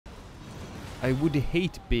I would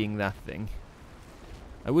hate being that thing.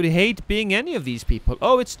 I would hate being any of these people.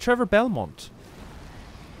 Oh, it's Trevor Belmont.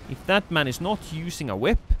 If that man is not using a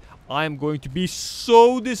whip, I'm going to be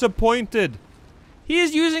so disappointed. He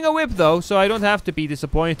is using a whip though, so I don't have to be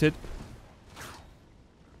disappointed.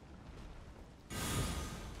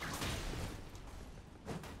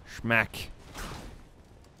 Schmack.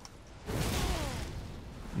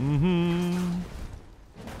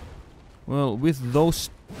 Well, with those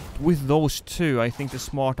two, I think the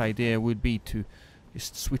smart idea would be to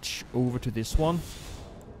just switch over to this one.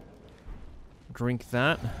 Drink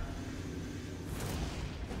that.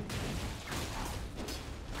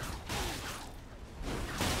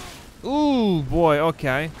 Ooh, boy,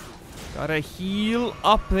 okay. Gotta heal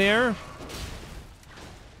up there.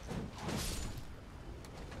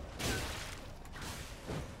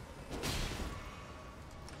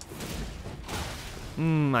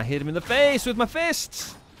 I hit him in the face with my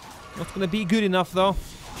fists. Not gonna be good enough, though.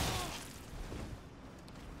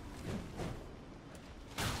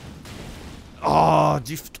 Oh,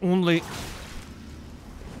 just only...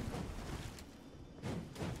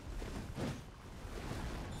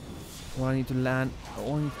 What I need to land...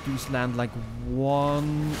 All I need to do is land like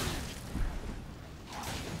one...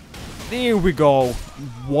 There we go.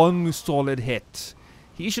 One solid hit.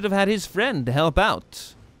 He should have had his friend help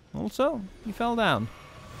out. Also, he fell down.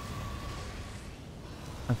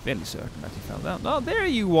 I'm fairly certain that he fell down. Oh, there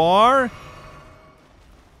you are!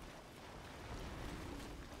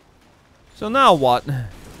 So now what?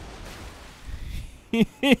 You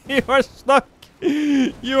are stuck!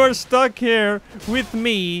 You are stuck here with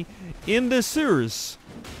me in the sewers.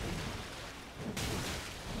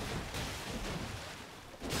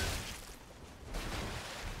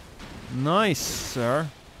 Nice, sir.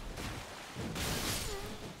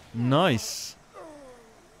 Nice.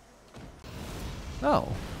 Oh.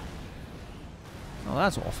 Oh,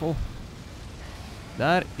 that's awful.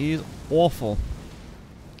 That is awful.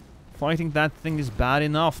 Fighting that thing is bad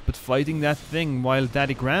enough, but fighting that thing while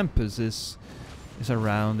Daddy Grampus is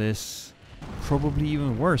around is probably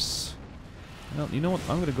even worse. Well, you know what?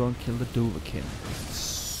 I'm gonna go and kill the Dovahkiin.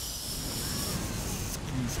 Excuse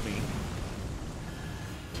me.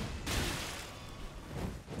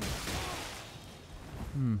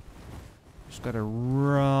 Just gotta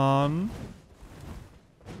run.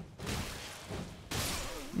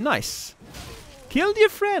 Nice. Killed your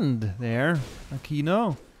friend there,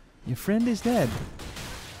 Aquino. Your friend is dead.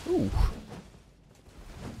 Ooh.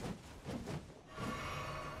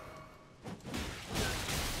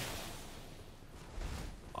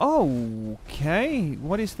 Okay.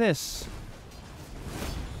 What is this?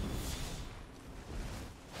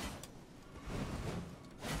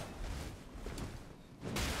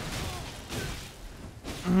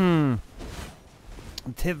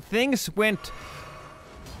 Things went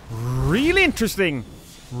really interesting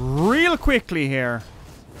real quickly here.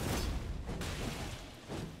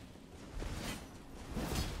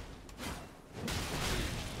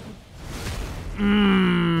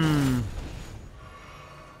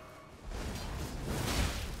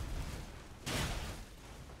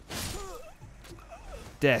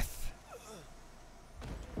 Death.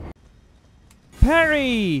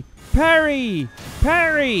 Parry! Parry!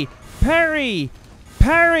 Parry! Parry!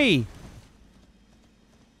 Parry!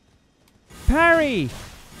 Parry!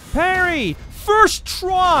 Parry! First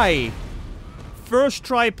try! First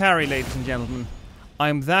try parry, ladies and gentlemen.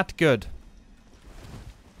 I'm that good.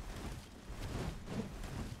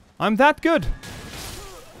 I'm that good.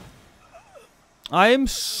 I am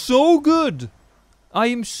so good. I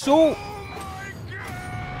am so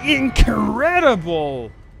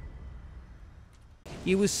incredible.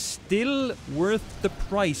 It was still worth the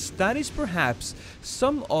price. That is perhaps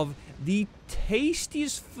some of the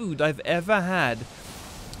tastiest food I've ever had.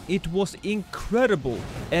 It was incredible.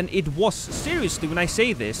 And it was, seriously, when I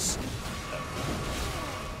say this,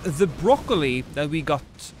 the broccoli that we got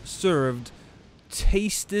served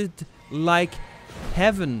tasted like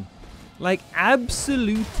heaven. Like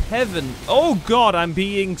absolute heaven. Oh god, I'm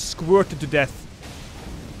being squirted to death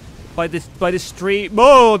by this stream.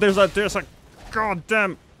 Oh, there's a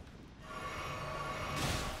goddamn.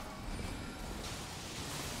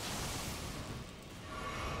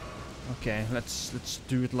 Okay, let's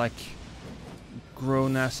do it like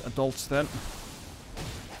grown-ass adults then.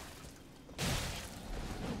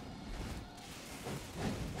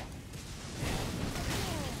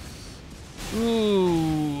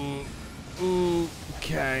 Ooh.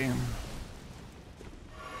 Okay.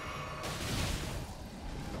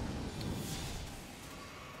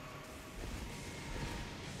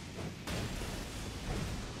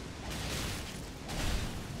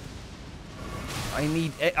 I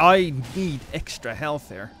need extra health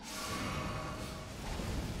here.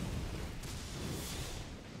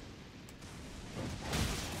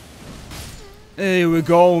 There we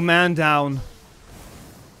go, man down.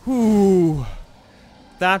 Whew.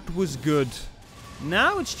 That was good.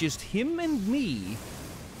 Now it's just him and me.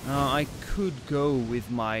 I could go with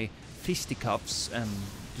my fisticuffs and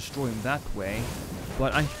destroy him that way.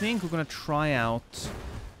 But I think we're gonna try out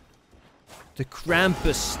the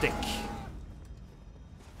Krampus stick.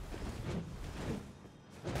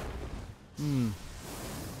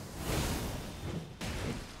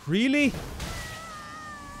 Really?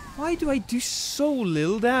 Why do I do so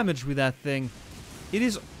little damage with that thing? It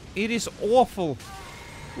is awful.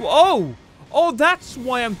 Whoa! Oh, that's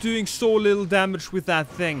why I'm doing so little damage with that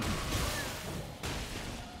thing.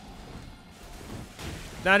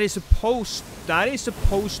 That is supposed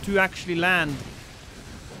to actually land.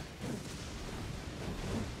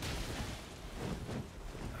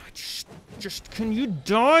 Just can you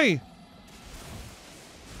die?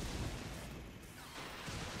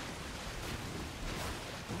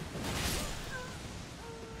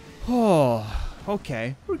 Oh,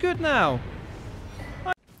 okay. We're good now.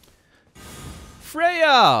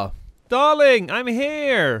 Freya! Darling, I'm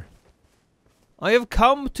here! I have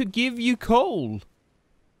come to give you coal.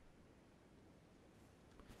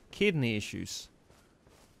 Kidney issues.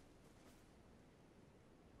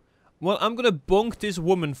 Well, I'm gonna bonk this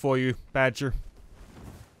woman for you, Badger.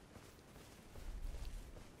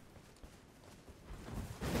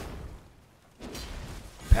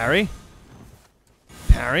 Parry?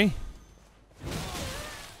 Parry?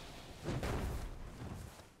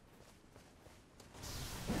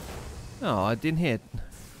 Oh, I didn't hit.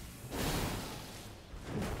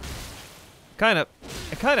 I kind of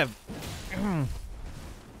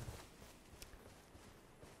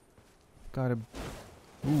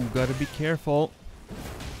gotta be careful.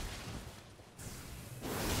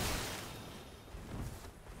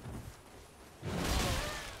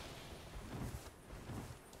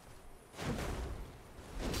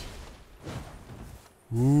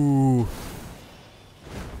 Ooh.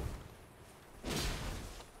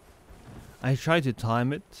 I tried to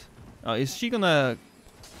time it. Oh, is she gonna...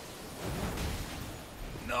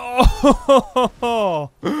 No!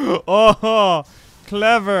 Oh,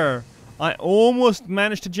 clever! I almost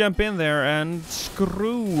managed to jump in there and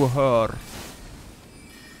screw her.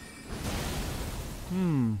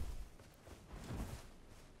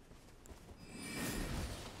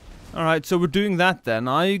 Alright, so we're doing that then.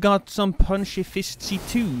 I got some punchy fisty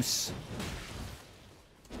twos.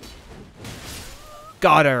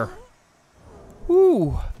 Got her!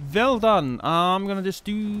 Woo! Well done. I'm gonna just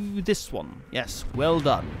do this one. Yes, well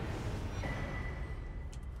done.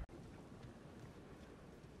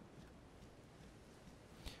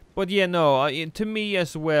 But yeah, no, to me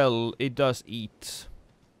as well, it does eat.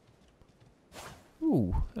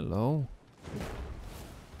 Ooh, hello.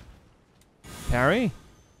 Parry?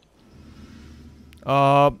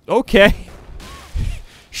 Okay.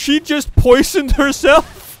 She just poisoned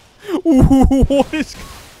herself? Ooh, what is...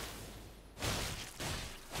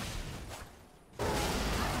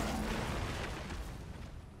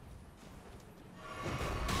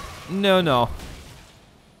 No, no.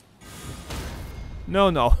 No,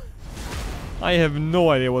 no. I have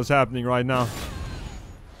no idea what's happening right now.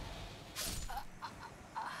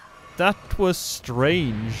 That was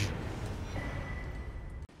strange.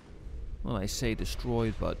 Well, I say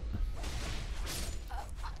destroyed, but...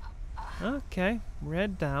 Okay,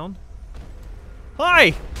 red down.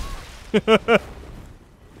 Hi!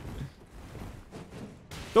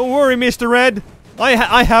 Don't worry, Mr. Red.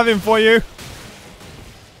 I have him for you.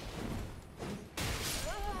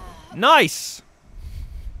 Nice!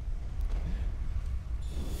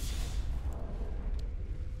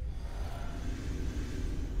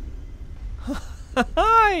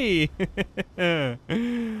 Hi!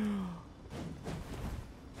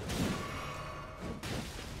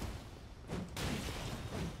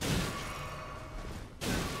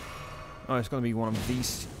 Oh, it's gonna be one of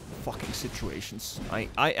these fucking situations. I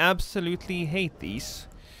absolutely hate these.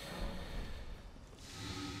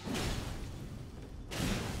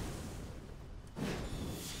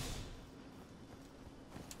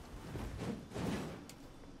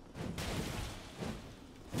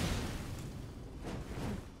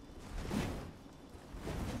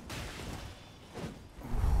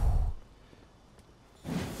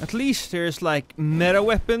 At least there's like meta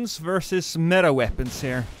weapons versus meta weapons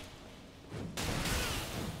here.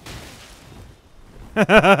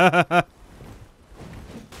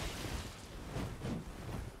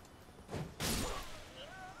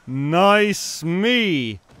 Nice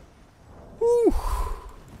me. Whew.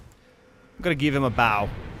 I'm gonna give him a bow.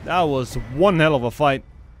 That was one hell of a fight.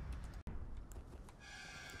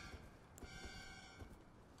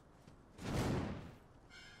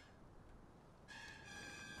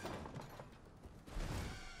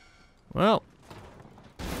 Well,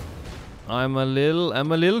 I'm a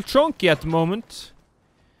little chunky at the moment.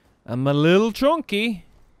 I'm a little chunky.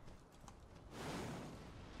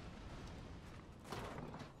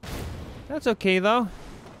 That's okay though.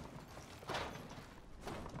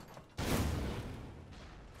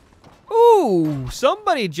 Ooh,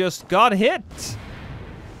 somebody just got hit.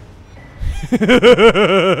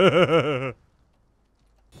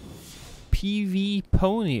 PV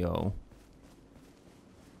Ponyo.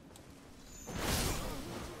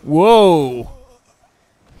 Whoa.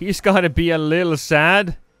 He's gotta be a little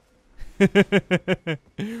sad.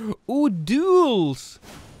 Ooh, duels.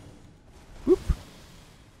 Boop.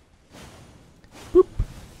 Boop.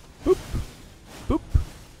 Boop. Boop.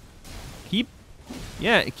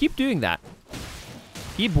 Keep doing that.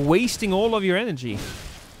 Keep wasting all of your energy.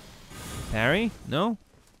 Parry? No?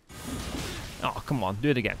 Oh, come on. Do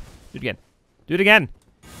it again. Do it again. Do it again.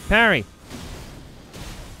 Parry.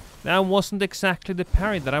 That wasn't exactly the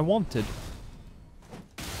parry that I wanted.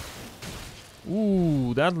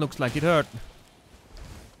 Ooh, that looks like it hurt.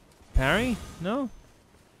 Parry? No?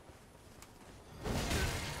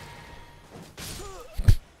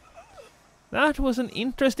 That was an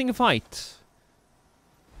interesting fight.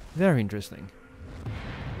 Very interesting.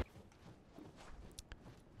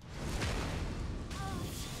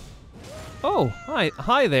 Oh,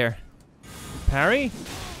 hi there. Parry?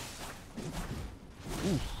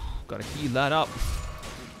 Ooh, gotta heal that up.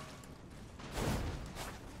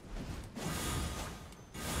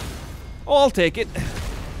 Oh, I'll take it.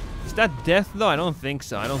 Is that death though? I don't think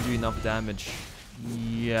so. I don't do enough damage.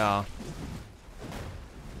 Yeah.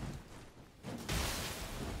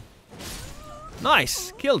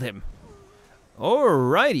 Nice! Killed him.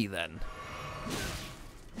 Alrighty then.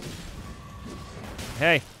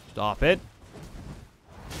 Hey, stop it.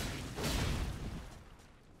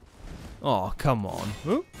 Oh, come on.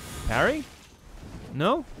 Ooh, parry?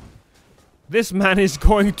 No? This man is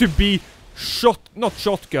going to be not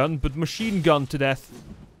shotgun, but machine gun to death.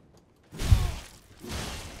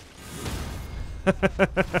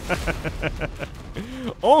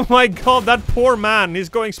 Oh my god, that poor man is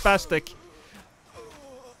going spastic.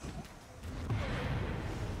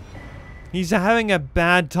 He's having a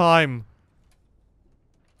bad time.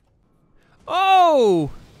 Oh!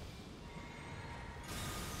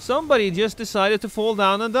 Somebody just decided to fall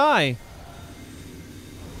down and die.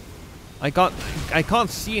 I can't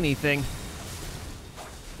see anything.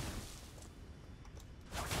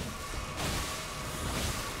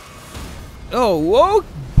 Oh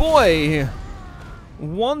boy!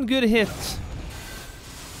 One good hit.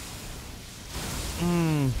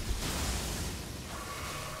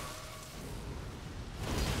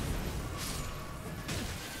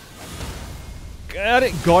 Got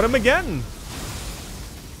it! Got him again!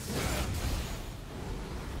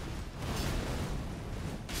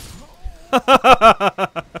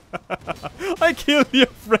 I killed your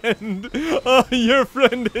friend! Oh, your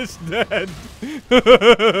friend is dead!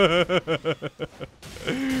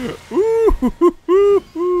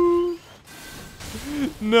 Ooh.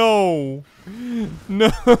 No!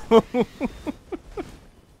 No!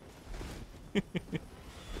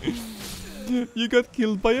 You got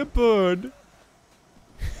killed by a bird!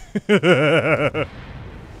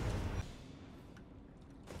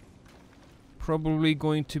 Probably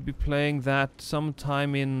going to be playing that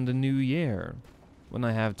sometime in the new year when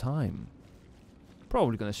I have time.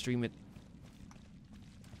 Probably gonna stream it.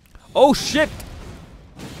 Oh shit!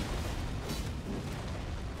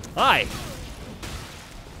 Hi!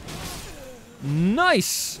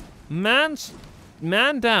 Nice! Man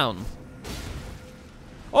down.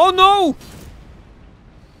 Oh no!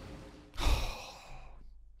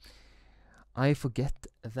 I forget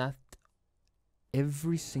that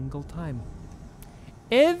every single time.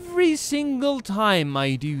 Every single time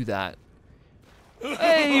I do that.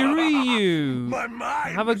 Hey Ryu!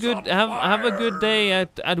 Have a good day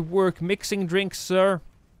at work mixing drinks, sir.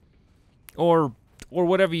 Or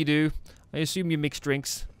whatever you do. I assume you mix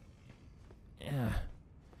drinks. Yeah.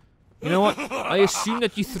 You know what? I assume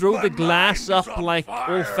that you throw the glass up like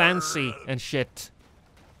all fancy and shit.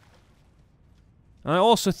 I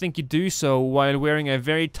also think you do so while wearing a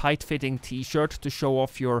very tight-fitting t-shirt to show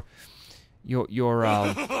off your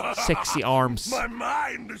sexy arms. My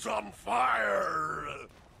mind is on fire.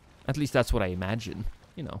 At least that's what I imagine,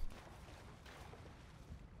 you know.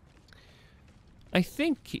 I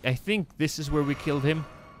think this is where we killed him.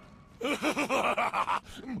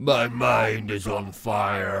 My mind is on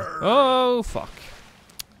fire. Oh, fuck.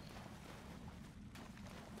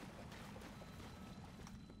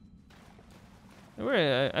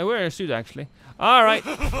 I wear a suit, actually. Alright.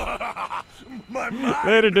 My mind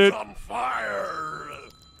Later, is dude. on fire.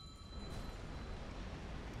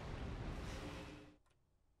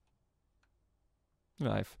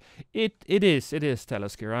 Life. It is,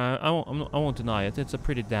 Telescare. I won't deny it. It's a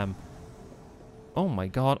pretty damn... Oh my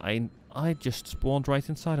god, I just spawned right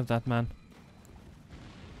inside of that man.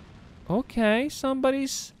 Okay,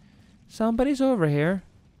 somebody's over here.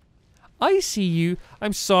 I see you.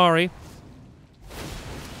 I'm sorry.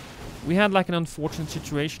 We had like an unfortunate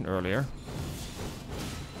situation earlier.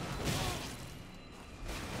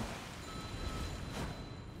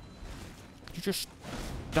 You just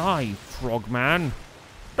die, frogman.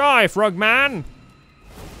 Die, frogman!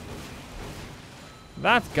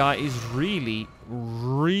 That guy is really,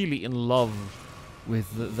 really in love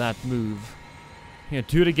with that move. Here,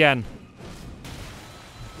 do it again.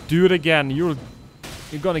 Do it again. You're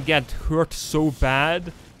gonna get hurt so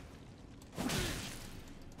bad.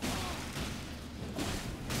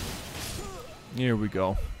 Here we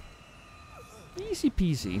go. Easy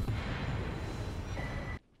peasy.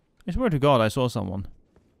 I swear to God, I saw someone.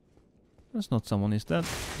 That's not someone, is that?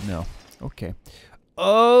 No. Okay.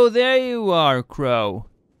 Oh, there you are, Crow.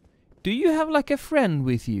 Do you have like a friend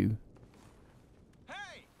with you?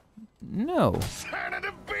 Hey! No. Son of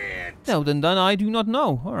a bitch! No, then I do not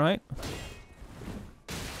know. Alright.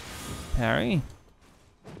 Parry.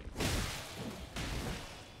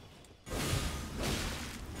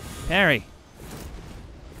 Parry.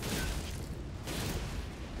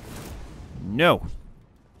 No.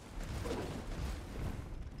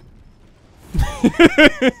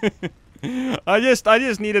 I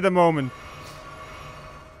just needed a moment.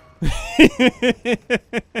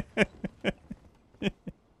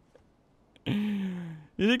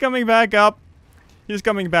 Is he coming back up? He's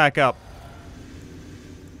coming back up.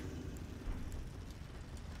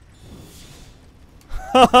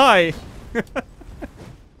 Hi.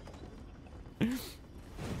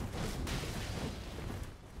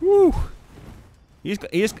 Woo.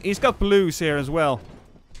 He's got blues here as well.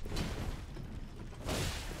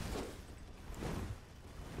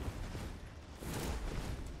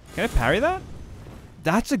 Can I parry that?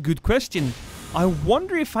 That's a good question. I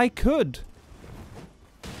wonder if I could.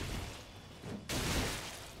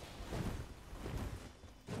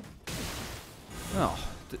 Oh,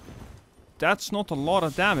 that's not a lot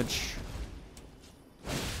of damage.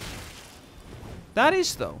 That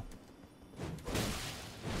is, though.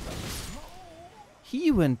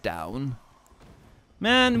 He went down.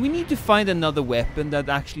 Man, we need to find another weapon that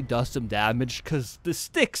actually does some damage, because the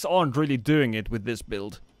sticks aren't really doing it with this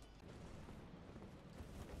build.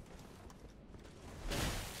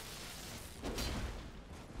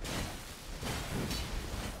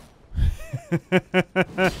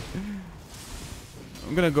 I'm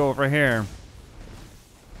gonna go over here.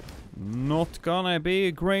 Not gonna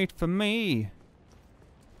be great for me.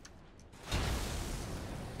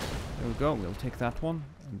 There we go, we'll take that one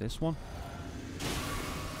and this one.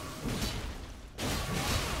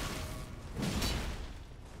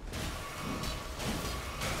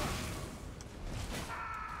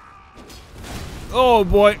 Oh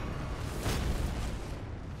boy.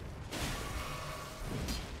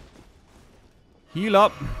 Heal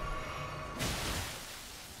up.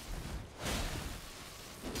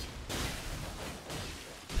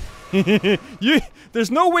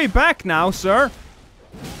 There's no way back now, sir.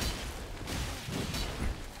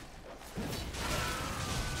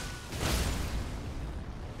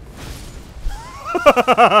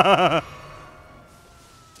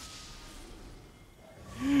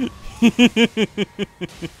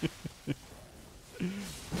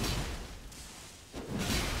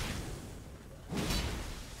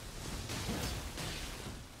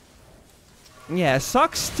 Yeah,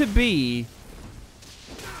 sucks to be.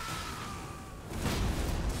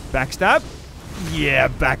 Backstab? Yeah,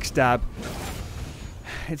 backstab.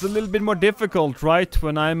 It's a little bit more difficult, right?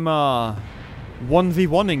 When I'm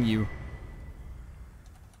 1v1ing you.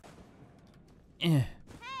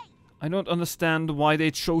 I don't understand why they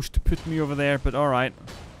chose to put me over there, but alright.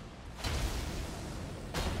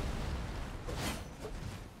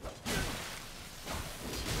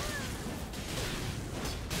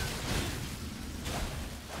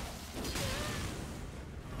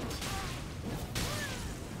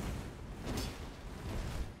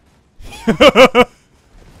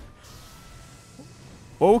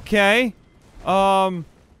 Okay.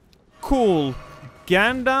 Cool.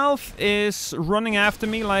 Gandalf is running after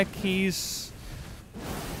me like he's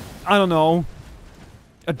I don't know,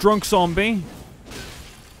 a drunk zombie.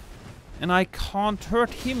 And I can't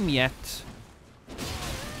hurt him yet.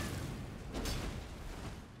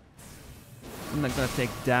 I'm not gonna take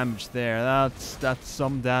damage there. That's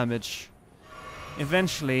some damage.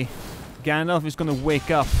 Eventually, Gandalf is gonna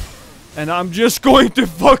wake up. And I'm just going to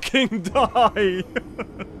fucking die!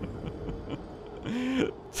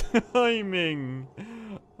 Timing!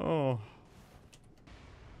 Oh.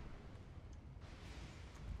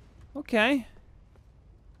 Okay.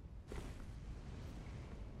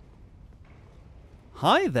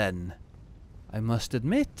 Hi then. I must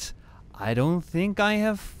admit, I don't think I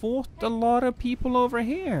have fought a lot of people over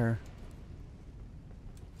here.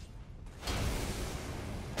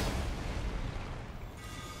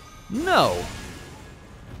 No.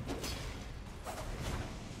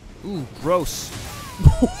 Ooh, gross.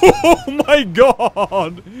 Oh my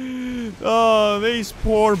god! Oh, these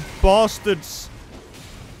poor bastards.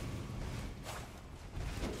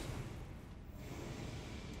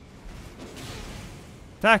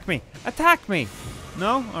 Attack me! Attack me!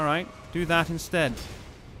 No? Alright. Do that instead.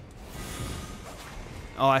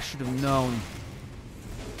 Oh, I should have known.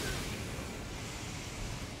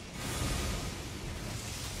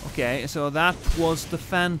 Okay, so that was the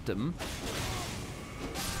Phantom.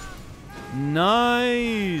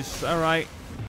 Nice! Alright.